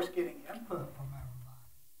of course getting input from everybody.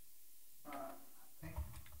 I think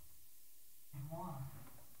one, I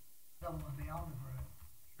don't want to be on the group.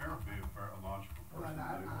 Sheriff would be a fair, logical But person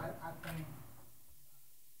to do that. I think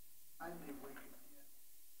we could get,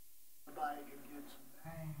 somebody could get some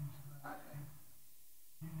names, but I think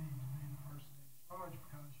you need to be the person in charge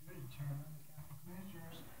because you're the chairman of the county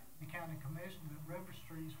commissioners. The county commission that River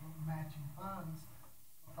Street's were matching funds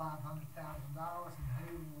for $500,000, and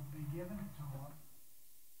who will be giving it to them?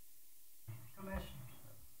 Commissioners.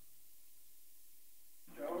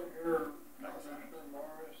 Did y'all hear Commissioner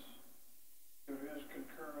Morris give his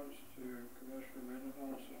concurrence to Commissioner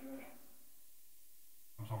Mendenhall's suggestion?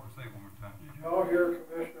 I'm sorry, say it one more time. Did y'all hear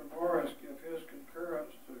Commissioner Morris give his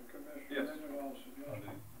concurrence to Commissioner Yes. Mendenhall's I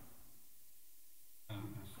suggestion? do.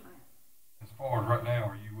 And as far as right now,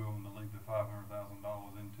 are you willing to leave the $500,000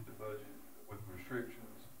 into the budget with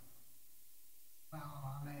restrictions? Well,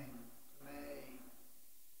 I mean, to me,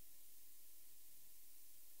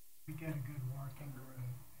 we get a good working group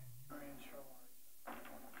and you're in charge. And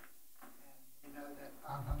you know that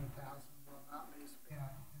 500,000 will not be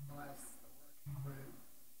spent unless the working group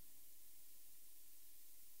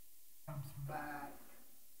comes back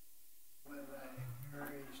with a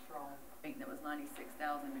very strong. I think that was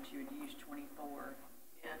 96,000, but you would use 24.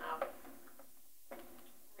 And I've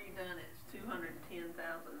redone it, it's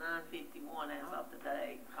 210,951 as of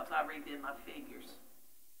today, because I redid my figures.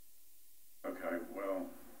 Okay, well,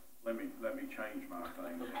 let me change my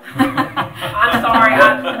thing. I'm sorry,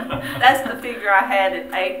 that's the figure I had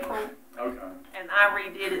in April, Okay. and I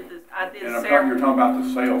redid it, I did And several. you're talking about the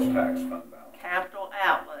sales tax fund balance. Capital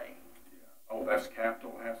outlay. Oh, that's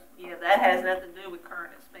capital, Yeah, that has nothing to do with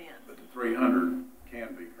current expense. but the 300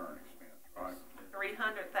 can be current expense, right?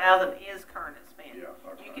 300,000 is current expense. Yeah,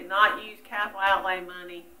 okay. You cannot use capital outlay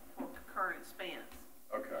money for current expense.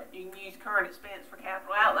 Okay. You can use current expense for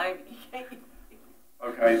capital outlay, but you can't.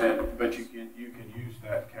 Okay, then, but you can use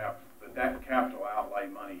that but that capital outlay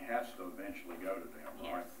money has to eventually go to them,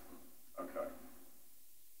 right? Yes. Okay.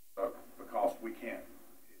 So, because we can't,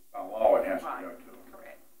 by law, it has to Right. go to them.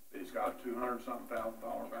 Correct. It's got a $200-something thousand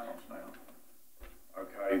balance now.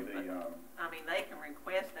 Okay, I mean, they can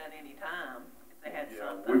request that any time if they had yeah,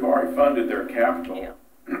 something. we've already funded their capital, Yeah.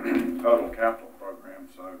 total capital program,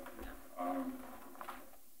 so,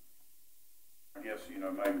 I guess, you know,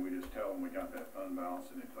 maybe we just tell them we got that fund balance,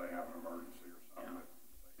 and if they have an emergency or something that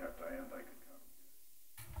they have to add, they could come.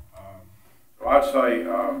 So I'd say,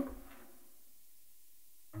 I'm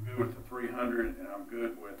good with the 300, and I'm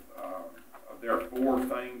good with, there are 4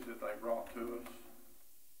 things that they brought to us.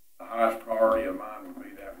 The highest priority of mine would be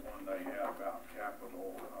that one they had about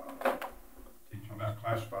capital, about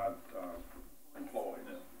classified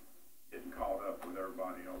employees, getting caught up with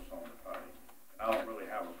everybody else on the pay. And I don't really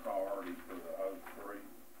have a priority for the other 3,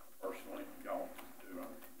 personally. Y'all do,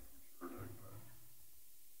 I'm sure do.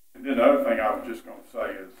 And then the other thing I was just going to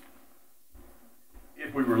say is,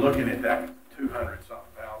 if we were looking at that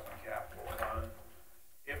 200-something thousand capital fund,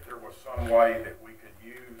 if there was some way that we could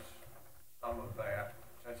use some of that,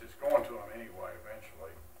 since it's going to them anyway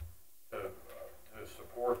eventually, to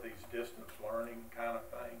support these distance learning kind of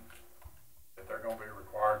things that they're going to be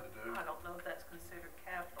required to do. I don't know if that's considered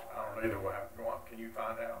capital. I don't either. We'll have to go on. Can you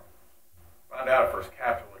find out? Find out if there's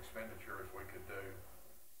capital expenditures we could do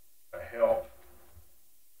to help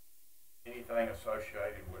anything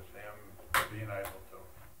associated with them being able to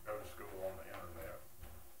go to school on the internet.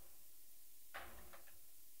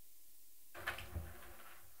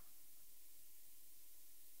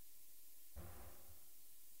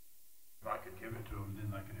 If I could give it to them,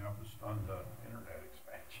 then they can help us fund the internet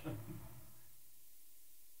expansion.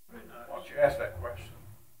 Very nice. Why don't you ask that question?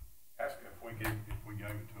 Ask them if we gave it to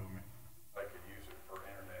them, if they could use it for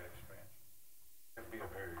internet expansion. It'd be a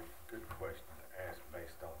very good question to ask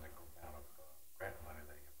based on the amount of grant money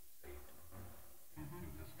they have received through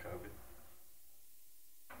this COVID.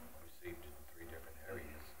 Received it in 3 different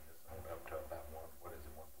areas. It's on up to about $1.8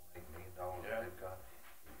 million Yeah. they've got.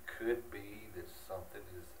 It could be that something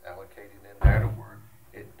is allocated in there to where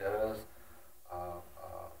it does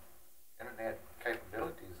internet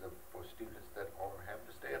capabilities for students that are having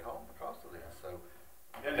to stay at home because of this. So,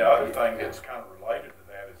 Then the other thing that's kind of related to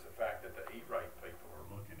that is the fact that the E-rate people are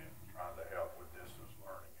looking at trying to help with distance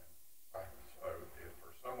learning. right. So if there's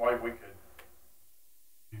some way we could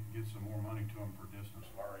get some more money to them for distance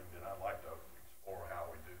learning, then I'd like to explore how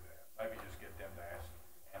we do that. Maybe just get them to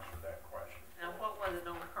answer that question. Now, what was it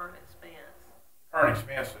on current expense? Current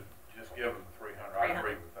expense, just give them the 300. I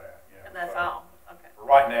agree with that, yeah. And that's So, all? Okay. For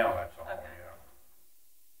right now, that's all, Okay. yeah.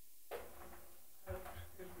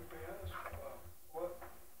 Excuse me, may I ask,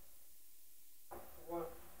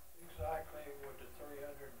 what exactly would the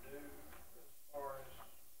 300 do as far as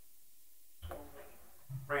so many?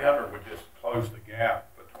 300 would just close the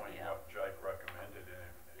gap between Yeah. what Jake recommended,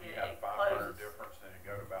 and if you It- had a it 500 closes. difference, then it'd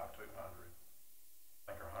go to about 200.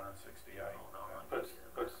 I think 168.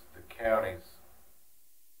 Puts the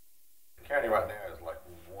county right now is like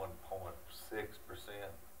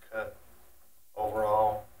 1.6% cut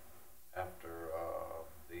overall after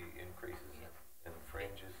the increases in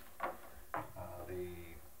fringes.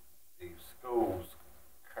 The school's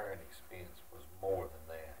current expense was more than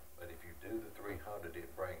that, but if you do the 300,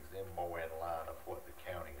 it brings them more in line of what the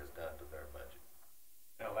county has done to their budget.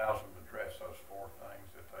 It allows them to address those 4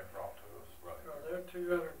 things that they brought to us. Right. Well, they're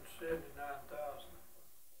 279,000.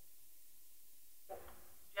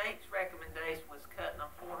 Jake's recommendation was cutting them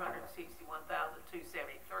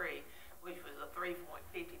 $461,273, which was a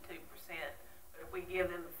 3.52%. But if we give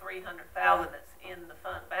them the 300,000 that's in the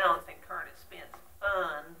fund balance and current expense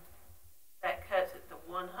fund, that cuts it to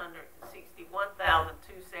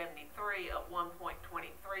 161,273, a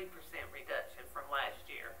 1.23% reduction from last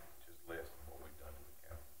year. Which is less than what we've done to the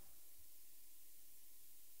county.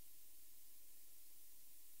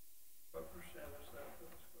 What percent is that for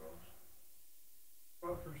the schools?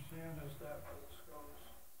 What percent is that for the schools?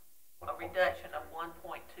 A reduction of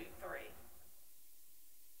 1.23.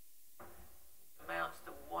 Amounts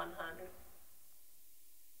to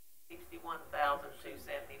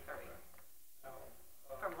 161,273 Now,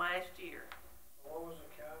 from last year. what was the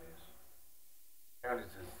county's? Counties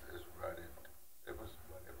is right at, it was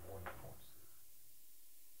right at 1.6.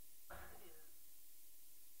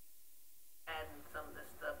 Adding some of this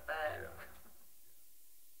stuff back. Yeah.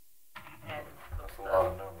 Adding some That's a stuff. lot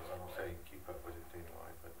of numbers. I don't say you can keep up with it anyway,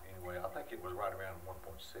 but anyway, I think it was right around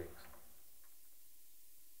 1.6.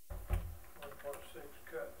 1.6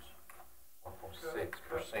 cuts.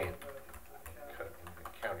 1.6% cut in the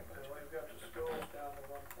county And budget. we've got the schools down to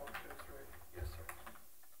 1.23. Yes, sir.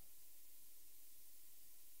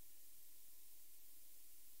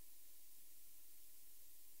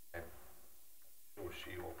 And sure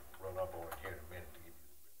she'll run up on it here in a minute to give you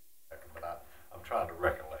the second, but I'm trying to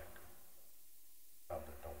recollect.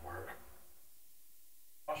 Something don't work.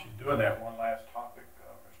 While she's doing that, one last topic,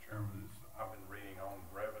 Mr. Chairman, is I've been reading on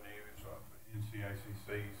revenues of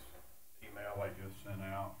NCACC's email they just sent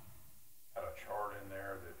out. Had a chart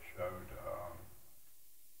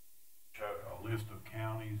list of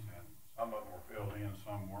counties, and some of them were filled in,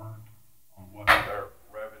 some weren't, on what their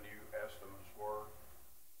revenue estimates were.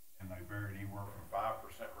 And they varied anywhere from 5%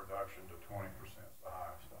 reduction to 20% is the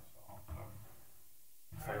highest I saw.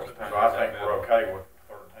 So I think we're okay with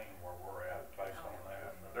 13 where we're at based on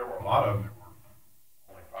that. There were a lot of them that were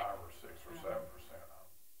only 5 or 6 or 7%.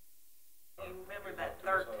 You remember that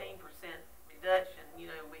 13% reduction, you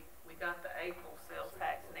know, we got the April sales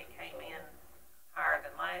tax and it came in higher than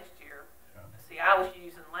last year. Yeah. See, I was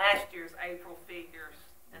using last year's April figures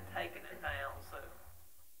and taking it down, so.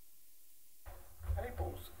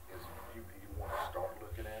 April's is, you want to start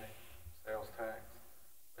looking at it, sales tax,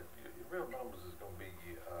 but your real numbers is gonna be,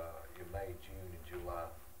 your May, June, and July.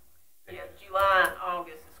 Yeah, July and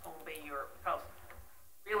August is gonna be because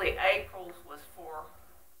really April's was for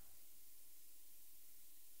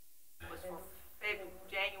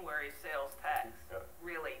January sales tax. Yeah.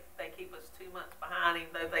 Really, they keep us 2 months behind,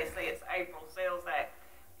 even though they say it's April sales tax,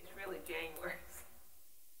 it's really January's.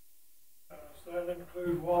 Does that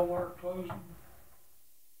include Walmart closing? It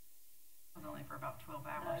was only for about 12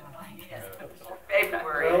 hours, I think. Yes, for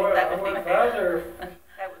February, Well, that I would be went by there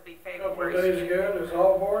that would be a couple of February. days ago, and it's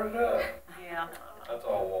all boarded up. Yeah. That's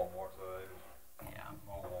all Walmart, so they just, Yeah.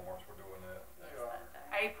 all Walmarts were doing that.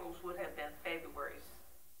 April's would have been February's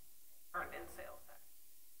earned in sales tax.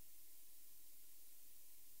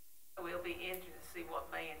 So it'll be interesting to see what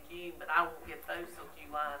May and June, but I won't get those till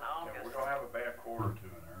July and Yeah, August. we're gonna have a bad quarter two,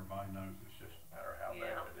 and everybody knows it's just a matter of how bad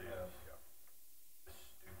Yeah. it is. This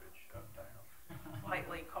stupid shutdown. Like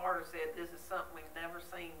Lee Carter said, this is something we've never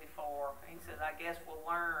seen before. He said, I guess we'll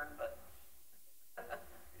learn, but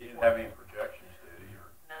He didn't have any projections, did he? Or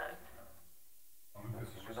no.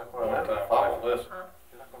 You're not gonna have the fall, Listen. Huh?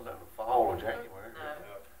 you're not gonna have the fall or January. No.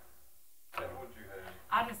 And what'd you have?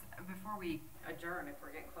 I just, before we adjourn, if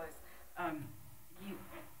we're getting close, I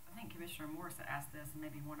think Commissioner Morris had asked this, and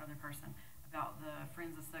maybe one other person, about the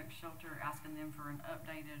Friends of Stokes Shelter, asking them for an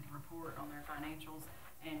updated report on their financials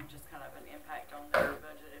and just kind of an impact on their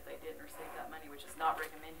budget if they didn't receive that money, which is not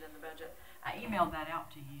recommended in the budget. I emailed that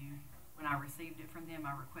out to you when I received it from them.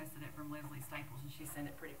 I requested it from Leslie Staples, and she sent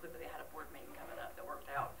it pretty quickly. They had a board meeting coming up that worked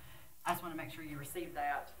out. I just want to make sure you received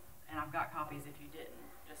that, and I've got copies if you didn't,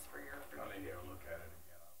 just for your I need review. to go look at it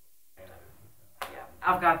again. Yeah,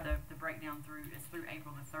 I've got the breakdown through, it's through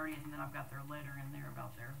April the 30th, and then I've got their letter in there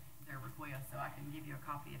about their request, so I can give you a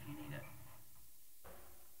copy if you need it.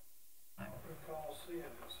 I don't recall seeing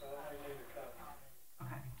it, so I may need a copy.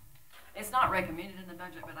 Okay. It's not recommended in the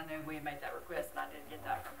budget, but I know we had made that request, and I did get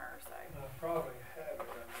that from her, so. And I probably have it, I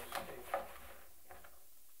just need it.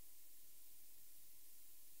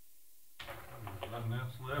 There's nothing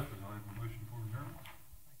else left, is I have a motion for adjournment.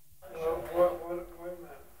 Wait a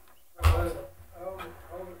minute. Hold it,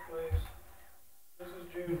 please. This is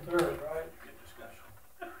June 3rd, right? Good discussion.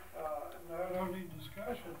 No, I don't need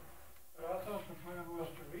discussion, but I thought the plan was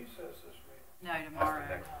to recess this meeting. No, tomorrow.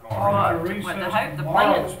 To What, recess the hope, the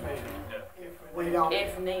tomorrow's plan, meeting. We don't.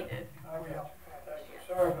 if needed. Okay, thank you,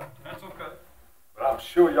 sorry about that. That's okay. But I'm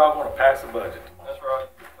sure y'all gonna pass a budget tomorrow. That's right.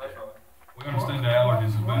 That's right. We understand the allergies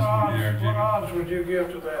as best we can, What Jimmy. odds would you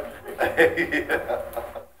give to that?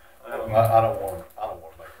 I don't want to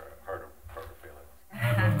make her hurt her feelings. I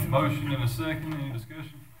have a motion and a second, any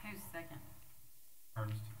discussion? Who's second?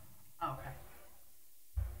 Ernest. Oh, okay.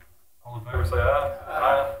 All in Favor favor? say aye.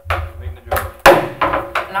 Aye. Meeting adjourned.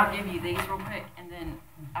 And I'll give you these real quick, and then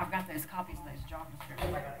I've got those copies of those job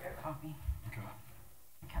descriptions I gotta go copy. Okay.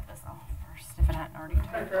 Cut this off first, if it hadn't already.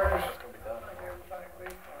 Hey, Curtis. It's gonna be done.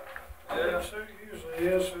 Yeah. It usually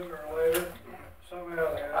is sooner or